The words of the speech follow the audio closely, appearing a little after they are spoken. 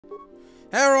Hey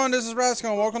everyone, this is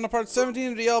Rascal. Welcome to part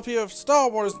 17 of the LP of Star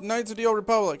Wars Knights of the Old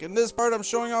Republic. In this part, I'm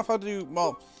showing off how to do,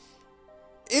 well,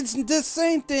 it's the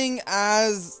same thing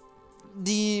as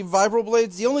the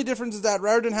vibroblades. The only difference is that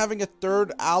rather than having a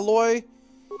third alloy,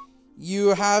 you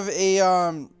have a,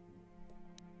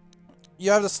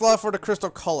 you have the slot for the crystal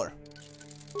color.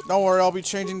 Don't worry, I'll be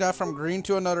changing that from green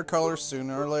to another color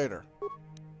sooner or later.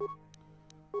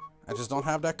 I just don't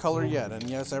have that color yet, and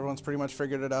yes, everyone's pretty much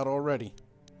figured it out already.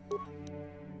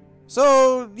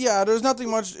 So, yeah, there's nothing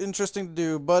much interesting to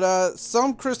do, but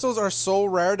some crystals are so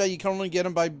rare that you can only get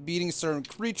them by beating certain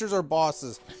creatures or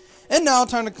bosses. And now,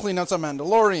 time to clean out some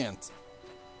Mandalorians.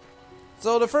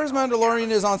 So, the first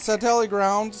Mandalorian is on Satellite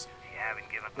grounds.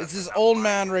 It's this old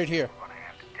man right here.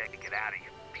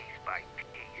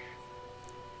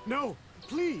 No,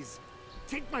 please.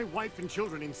 Take my wife and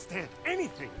children instead.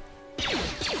 Anything.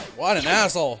 What an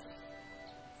asshole.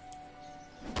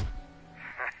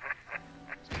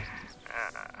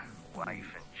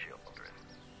 Wife and children.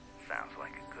 Sounds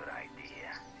like a good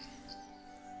idea.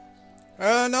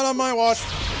 Not on my watch.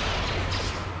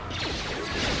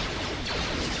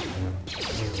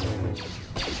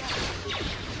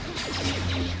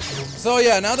 So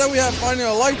yeah, now that we have finally a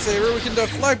lightsaber, we can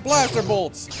deflect blaster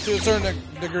bolts to a certain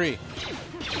degree.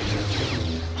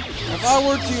 If I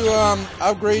were to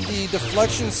upgrade the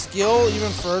deflection skill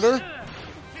even further,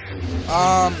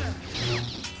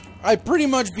 I'd pretty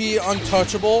much be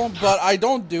untouchable, but I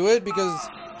don't do it because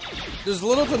there's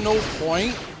little to no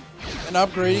point in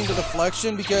upgrading the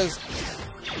deflection because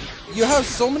you have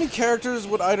so many characters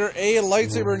with either A, a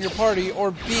lightsaber in your party, or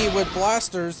B, with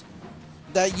blasters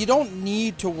that you don't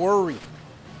need to worry.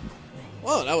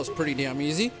 Well, that was pretty damn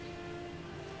easy.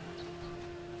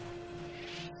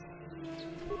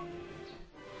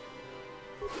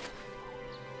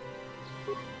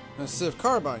 A Civ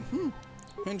Carbine.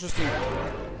 Interesting.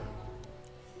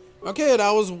 Okay, that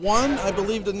was one. I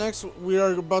believe the next, we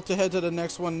are about to head to the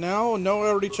next one now. No, I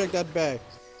already checked that bag.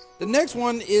 The next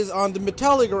one is on the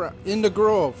Metallic in the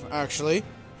Grove, actually.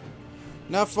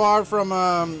 Not far from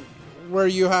where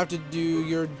you have to do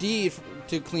your deed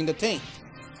to clean the taint.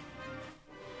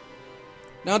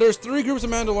 Now, there's 3 groups of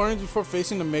Mandalorians before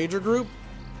facing the major group.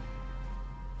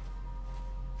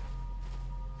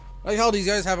 I like how these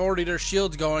guys have already their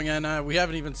shields going and we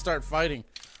haven't even started fighting.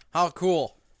 How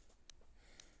cool.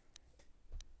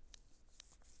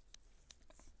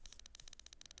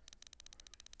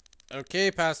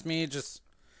 Okay, past me, just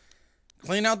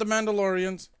clean out the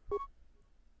Mandalorians.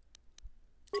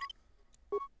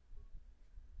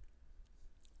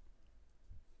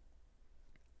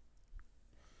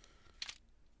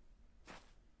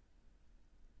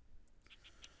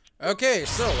 Okay,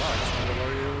 so, wow, this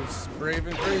Mandalorian was brave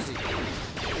and crazy.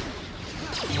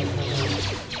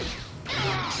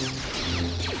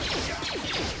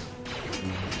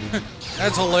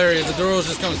 That's hilarious, the Doros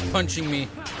just comes punching me.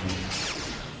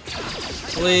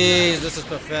 Please, this is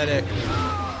pathetic.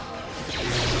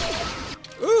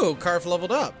 Ooh, Karf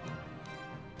leveled up.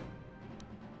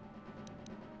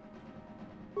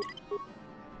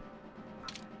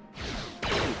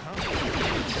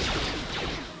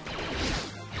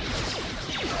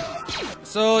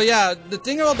 So yeah, the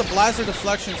thing about the blaster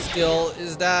deflection skill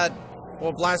is that,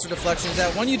 well, blaster deflection is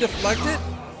that when you deflect it,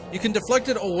 you can deflect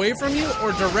it away from you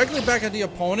or directly back at the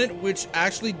opponent, which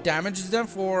actually damages them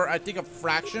for, I think, a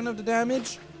fraction of the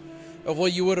damage of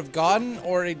what you would have gotten,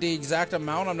 or the exact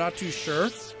amount. I'm not too sure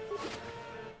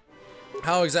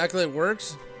how exactly it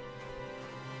works.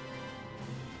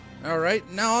 Alright,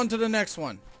 now on to the next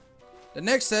one. The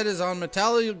next set is on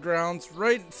Metallic grounds,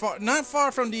 not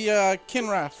far from the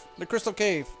Kinrath, the Crystal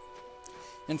Cave.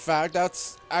 In fact,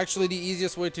 that's actually the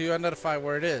easiest way to identify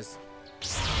where it is.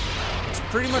 It's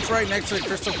pretty much right next to the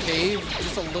Crystal Cave,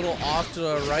 just a little off to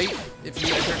the right, if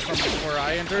you entered from where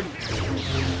I entered.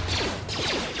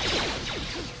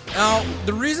 Now,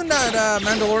 the reason that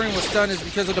Mandalorian was stunned is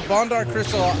because of the Bondar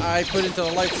Crystal I put into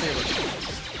the lightsaber.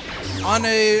 On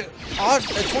a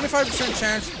 25%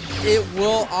 chance, it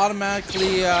will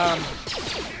automatically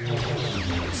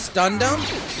stun them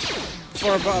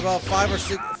for about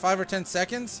 5 or 10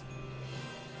 seconds.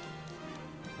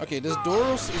 Okay, this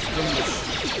Doros is doing this.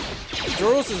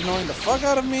 Doros is annoying the fuck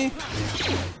out of me.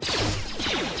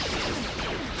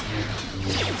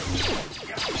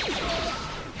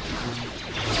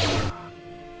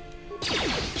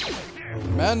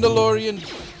 Mandalorian.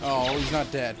 Oh, he's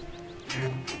not dead.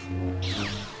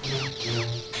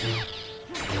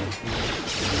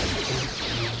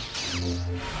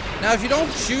 Now, if you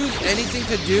don't choose anything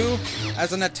to do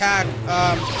as an attack,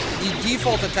 the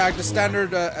default attack, the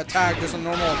standard attack, just a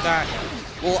normal attack,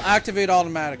 will activate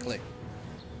automatically.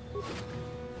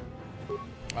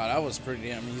 Wow, that was pretty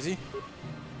damn easy.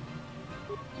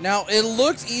 Now, it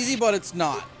looks easy, but it's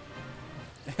not.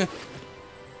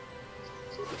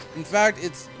 In fact,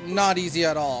 it's not easy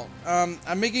at all. I'm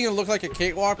making it look like a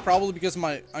cakewalk, probably because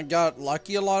I got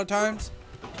lucky a lot of times.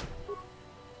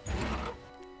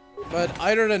 But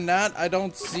other than that, I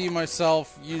don't see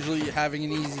myself usually having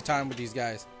an easy time with these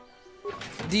guys.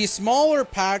 The smaller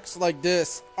packs like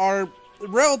this are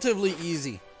relatively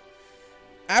easy.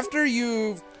 After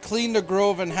you've cleaned the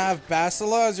grove and have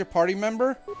Basila as your party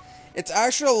member, it's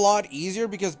actually a lot easier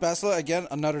because Basila, again,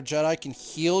 another Jedi, can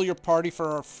heal your party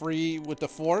for free with the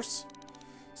Force.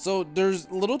 So there's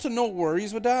little to no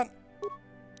worries with that.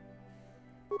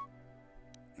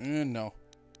 No.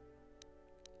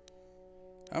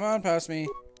 Come on, pass me.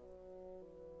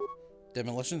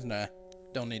 Demolitions? Nah.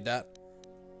 Don't need that.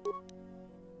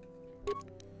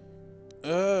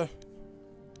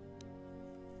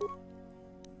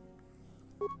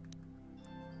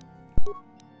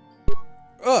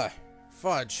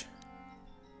 Fudge.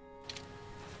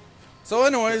 So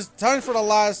anyways, time for the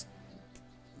last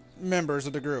members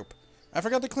of the group. I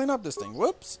forgot to clean up this thing.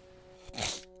 Whoops.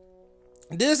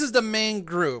 This is the main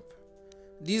group.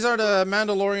 These are the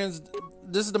Mandalorians.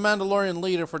 This is the Mandalorian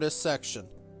leader for this section.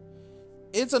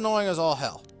 It's annoying as all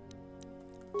hell.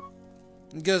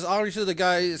 Because obviously the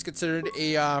guy is considered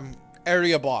a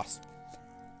area boss.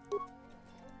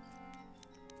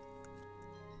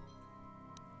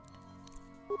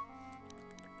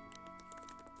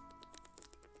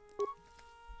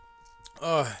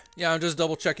 Yeah, I'm just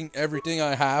double checking everything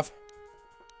I have.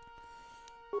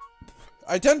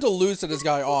 I tend to lose to this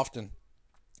guy often.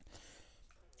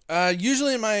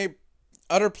 Usually in my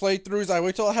other playthroughs, I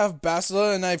wait till I have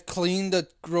Basila and I've cleaned the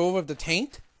grove of the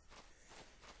taint.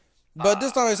 But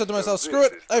this time I said to myself, screw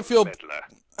it, I feel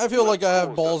like I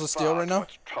have balls of steel right now.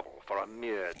 Trouble for a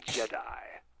mere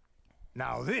Jedi.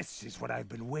 Now this is what I've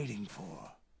been waiting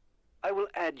for. I will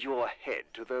add your head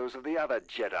to those of the other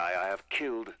Jedi I have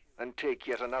killed and take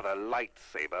yet another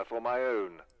lightsaber for my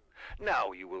own.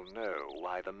 Now you will know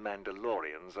why the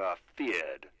Mandalorians are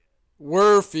feared.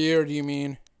 We're feared, you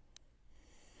mean?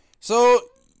 So,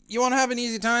 you want to have an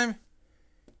easy time?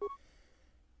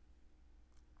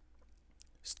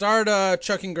 Start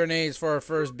chucking grenades for our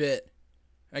first bit.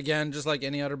 Again, just like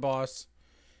any other boss.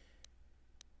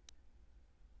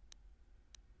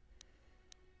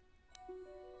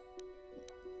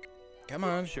 Come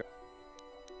on. Sure.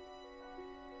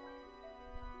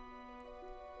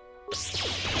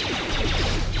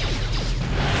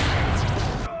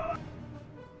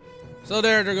 So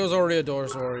there goes already a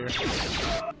Doors Warrior.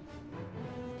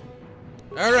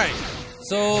 Alright,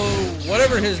 so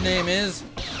whatever his name is,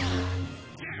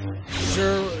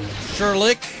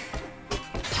 Sherlick,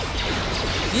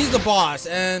 he's the boss,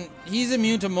 and he's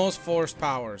immune to most Force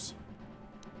powers.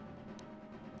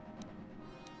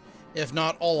 If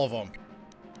not all of them.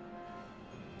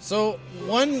 So,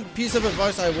 one piece of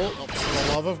advice I will... Oh, for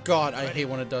the love of God, I hate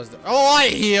when it does that. Oh, I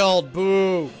healed!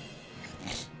 Boo!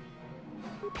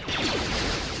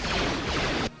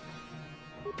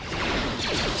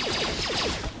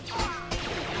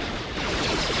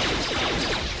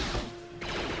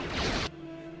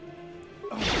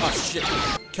 Oh, shit.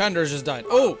 Kandor just died.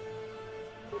 Oh!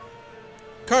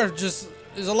 Car just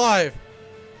is alive.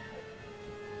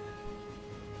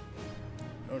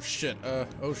 Oh shit,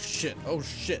 oh shit, oh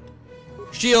shit.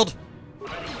 Shield!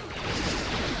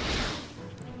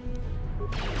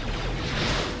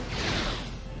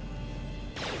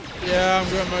 Yeah,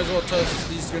 might as well toss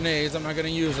these grenades. I'm not gonna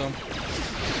use them.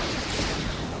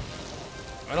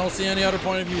 I don't see any other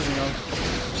point of using them.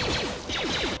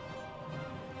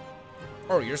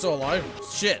 Oh, you're still alive?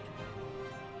 Shit.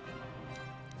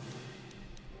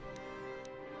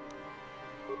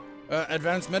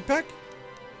 Advanced med pack?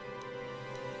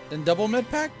 Then double med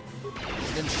pack?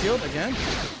 Then shield again?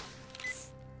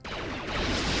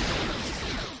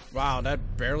 Wow, that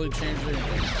barely changed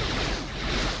anything.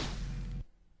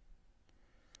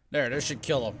 There, this should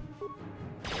kill him.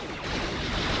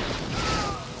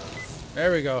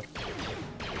 There we go.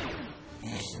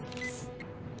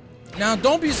 Now,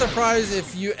 don't be surprised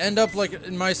if you end up like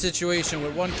in my situation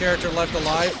with one character left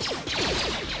alive.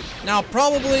 Now,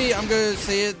 probably, I'm gonna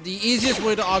say it, the easiest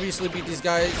way to obviously beat these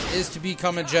guys is to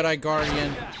become a Jedi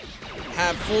Guardian.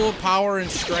 Have full power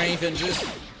and strength and just,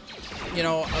 you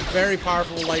know, a very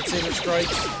powerful lightsaber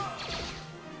strikes.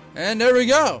 And there we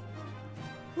go.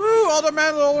 Woo, all the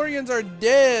Mandalorians are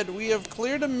dead. We have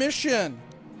cleared a mission.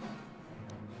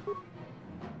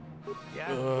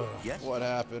 Ugh, yes. What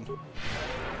happened?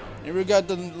 Here we got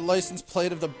the license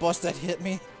plate of the bus that hit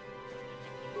me.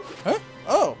 Huh?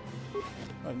 Oh.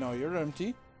 No, you're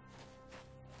empty.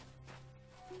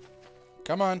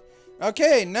 Come on.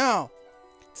 Okay, now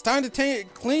it's time to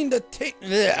clean the taint.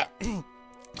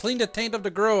 Clean the taint of the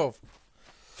grove.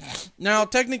 Now,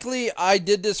 technically, I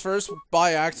did this first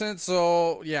by accident,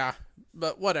 so yeah,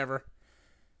 but whatever.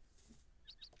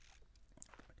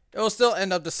 It will still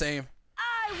end up the same.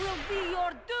 I will be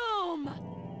your doom.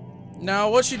 Now,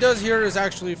 what she does here is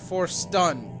actually for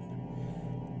stun.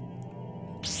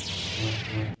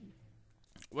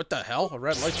 What the hell? A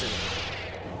red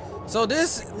lightsaber. So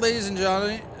this, ladies and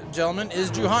gentlemen,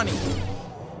 is Juhani,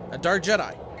 a Dark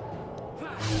Jedi.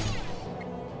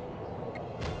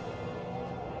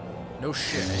 No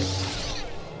shit, eh?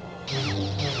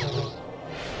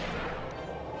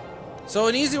 So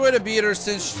an easy way to beat her,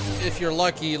 since if you're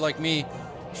lucky like me,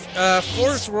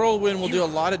 Force Whirlwind will do a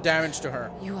lot of damage to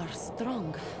her. You are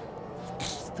strong.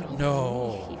 Strong.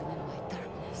 No. Even in my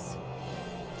darkness.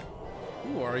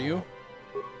 Who are you?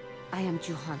 I am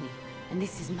Juhani, and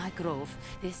this is my grove.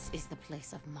 This is the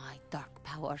place of my dark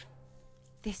power.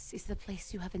 This is the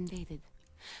place you have invaded.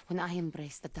 When I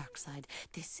embraced the dark side,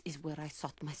 this is where I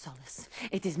sought my solace.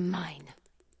 It is mine.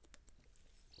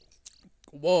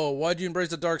 Whoa, why'd you embrace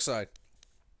the dark side?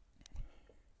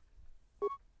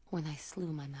 When I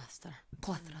slew my master,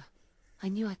 KotOR, I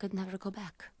knew I could never go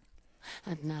back.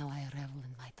 And now I revel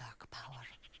in my dark power.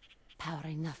 Power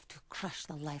enough to crush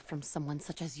the life from someone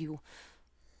such as you.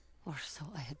 Or so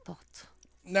I had thought.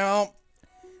 Now,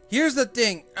 here's the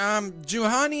thing.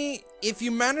 Juhani, if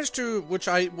you manage to,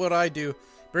 what I do,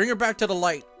 bring her back to the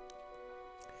light,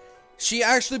 she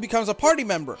actually becomes a party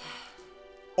member.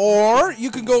 Or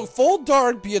you can go full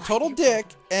dark, be a total dick,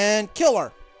 and kill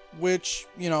her. Which,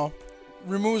 you know,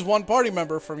 removes one party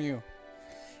member from you.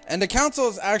 And the council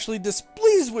is actually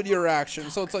displeased with your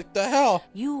action. So it's like, the hell?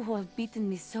 You who have beaten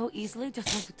me so easily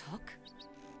just want to talk?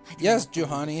 Yes,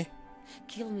 Juhani.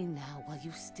 Kill me now while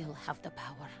you still have the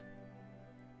power.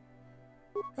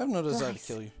 I have no desire to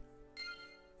kill you.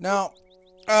 Now,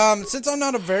 since I'm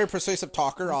not a very persuasive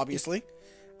talker, obviously,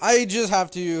 I just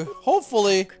have to,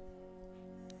 hopefully...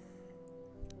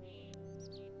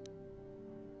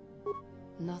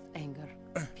 Not anger.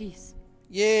 Peace.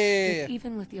 Yeah. But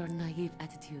even with your naive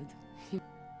attitude,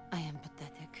 I am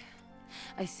pathetic.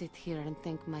 I sit here and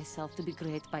think myself to be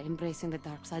great by embracing the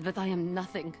dark side, but I am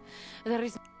nothing. There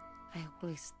is... I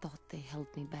always thought they held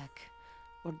me back,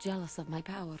 or jealous of my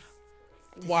power.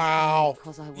 Wow.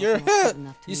 You're hit.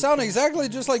 You sound exactly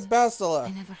just like Bastila. I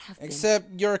never have been.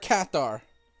 Except you're a KotOR.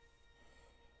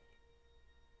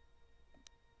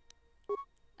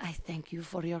 I thank you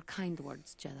for your kind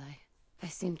words, Jedi. I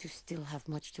seem to still have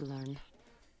much to learn,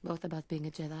 both about being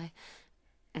a Jedi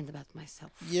and about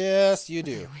myself. Yes, you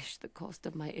do. I wish the cost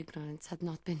of my ignorance had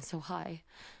not been so high.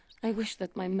 I wish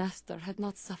that my master had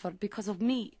not suffered because of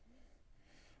me.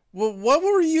 Well, what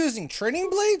were you using? Training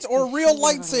blades or real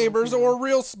lightsabers or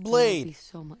real blade?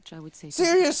 So much, I would say.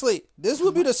 Seriously, this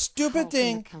would be the stupid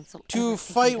thing to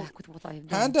fight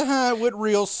hand to hand with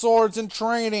real swords in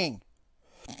training.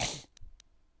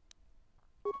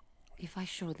 If I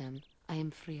show them, I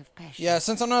am free of passion. Yeah,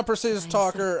 since I'm not a persuasive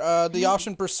talker, the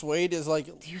option persuade is like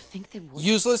do you think they would?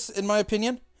 Useless in my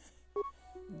opinion.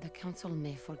 The council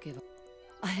may forgive.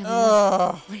 I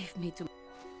am leave me to.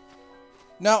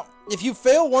 Now, if you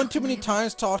fail one too many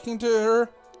times talking to her,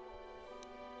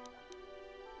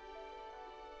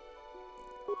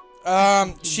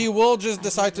 she will just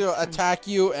decide to attack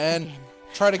you and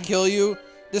try to kill you.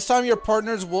 This time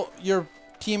your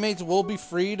teammates will be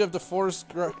freed of the force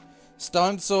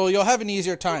stun, so you'll have an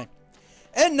easier time.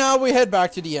 And now we head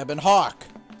back to the Ebon Hawk.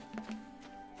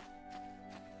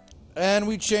 And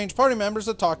we change party members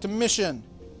to talk to Mission.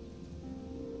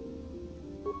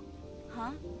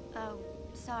 Huh? Oh,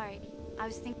 sorry. I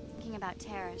was thinking about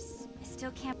Terrace. I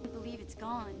still can't believe it's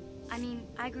gone. I mean,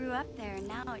 I grew up there and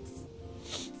now it's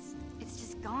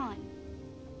just gone.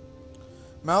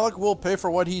 Malik will pay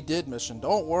for what he did, Mission.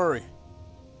 Don't worry.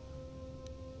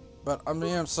 But I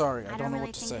mean, I'm sorry. I don't know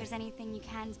what to say. I don't really think there's anything you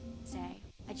can say.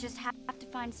 I just have to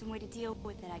find some way to deal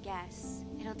with it, I guess.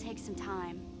 It'll take some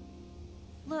time.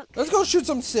 Look. Let's go shoot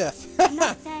some Sith. I'm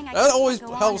not saying I that always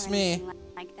go helps on or me. anything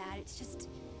like that. It's just,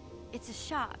 it's a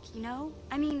shock, you know?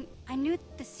 I mean, I knew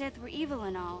the Sith were evil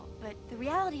and all, but the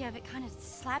reality of it kind of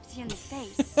slaps you in the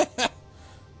face.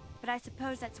 But I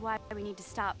suppose that's why we need to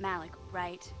stop Malik,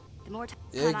 right? The more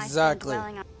time I spend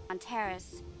dwelling on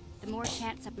Terrace, the more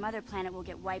chance some other planet will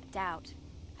get wiped out.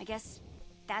 I guess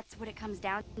that's what it comes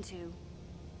down to.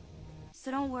 So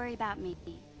don't worry about me.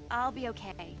 I'll be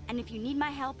okay. And if you need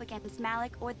my help against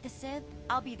Malik or the Sith,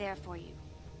 I'll be there for you.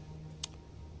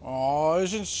 Oh,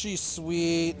 isn't she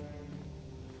sweet?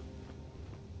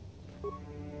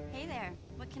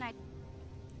 can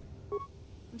I...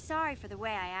 I'm sorry for the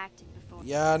way I acted before.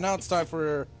 Yeah, now it's time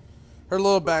for her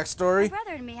little backstory. My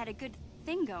brother and me had a good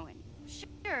thing going.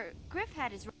 Sure, Griff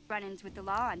had his run-ins with the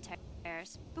law on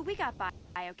terrace, but we got by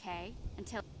okay,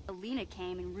 until Lena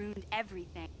came and ruined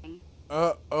everything.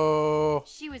 Uh-oh.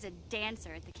 She was a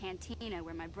dancer at the cantina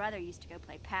where my brother used to go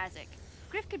play Pazik.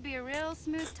 Griff could be a real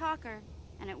smooth talker,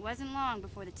 and it wasn't long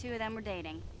before the two of them were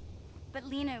dating. But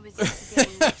Lena was used to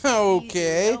getting rich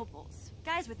Okay. nobles,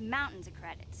 guys with mountains of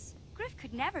credits. Griff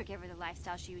could never give her the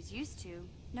lifestyle she was used to,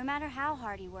 no matter how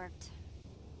hard he worked.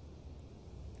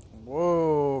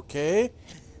 Whoa, okay.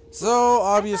 So,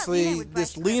 obviously,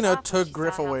 this Lena took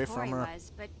Griff away from her.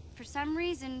 But for some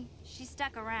reason, she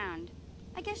stuck around.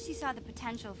 I guess she saw the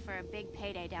potential for a big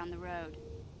payday down the road.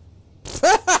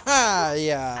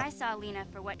 Yeah. I saw Lena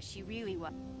for what she really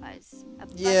was.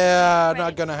 Yeah,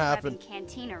 not gonna happen.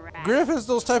 Cantina rat. Griff is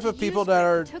those type of people that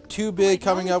are too big,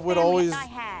 coming up with always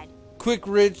quick,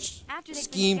 rich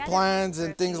scheme plans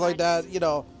and things like that. You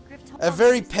know, a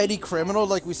very petty criminal,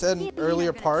 like we said in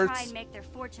earlier parts. Try and make their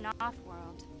fortune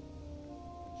off-world.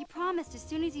 He promised as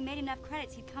soon as he made enough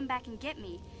credits, he'd come back and get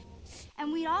me,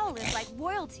 and we'd all live like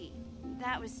royalty.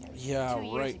 That was 2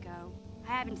 years ago.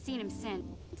 I haven't seen him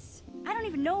since. I don't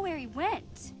even know where he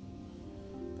went.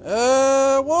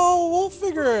 Well, we'll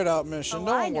figure it out, Mission.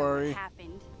 I Don't know worry. what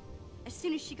happened. As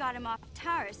soon as she got him off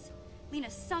Taurus, Lena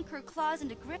sunk her claws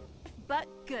into Griff, but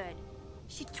good.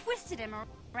 She twisted him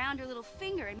around her little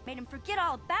finger and made him forget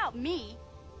all about me.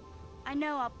 I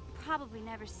know I'll probably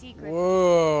never see Griff.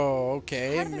 Whoa,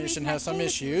 okay. Part of the Mission reason I has some came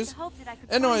was issues. to hope that I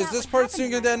could Anyways, find out this what part's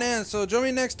soon happened gonna to my end, so join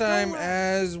me next time worry.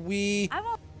 as we, I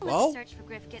won't well, search for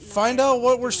Griff getting find away out with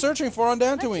what what we're he's searching for on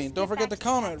Let's Dantooine. just Don't get forget back to to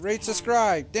comment, task rate, at hand.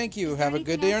 subscribe. Thank you. Is there Have a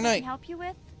good anything day or else I night. can help you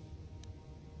with?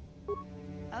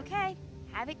 Okay,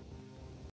 have it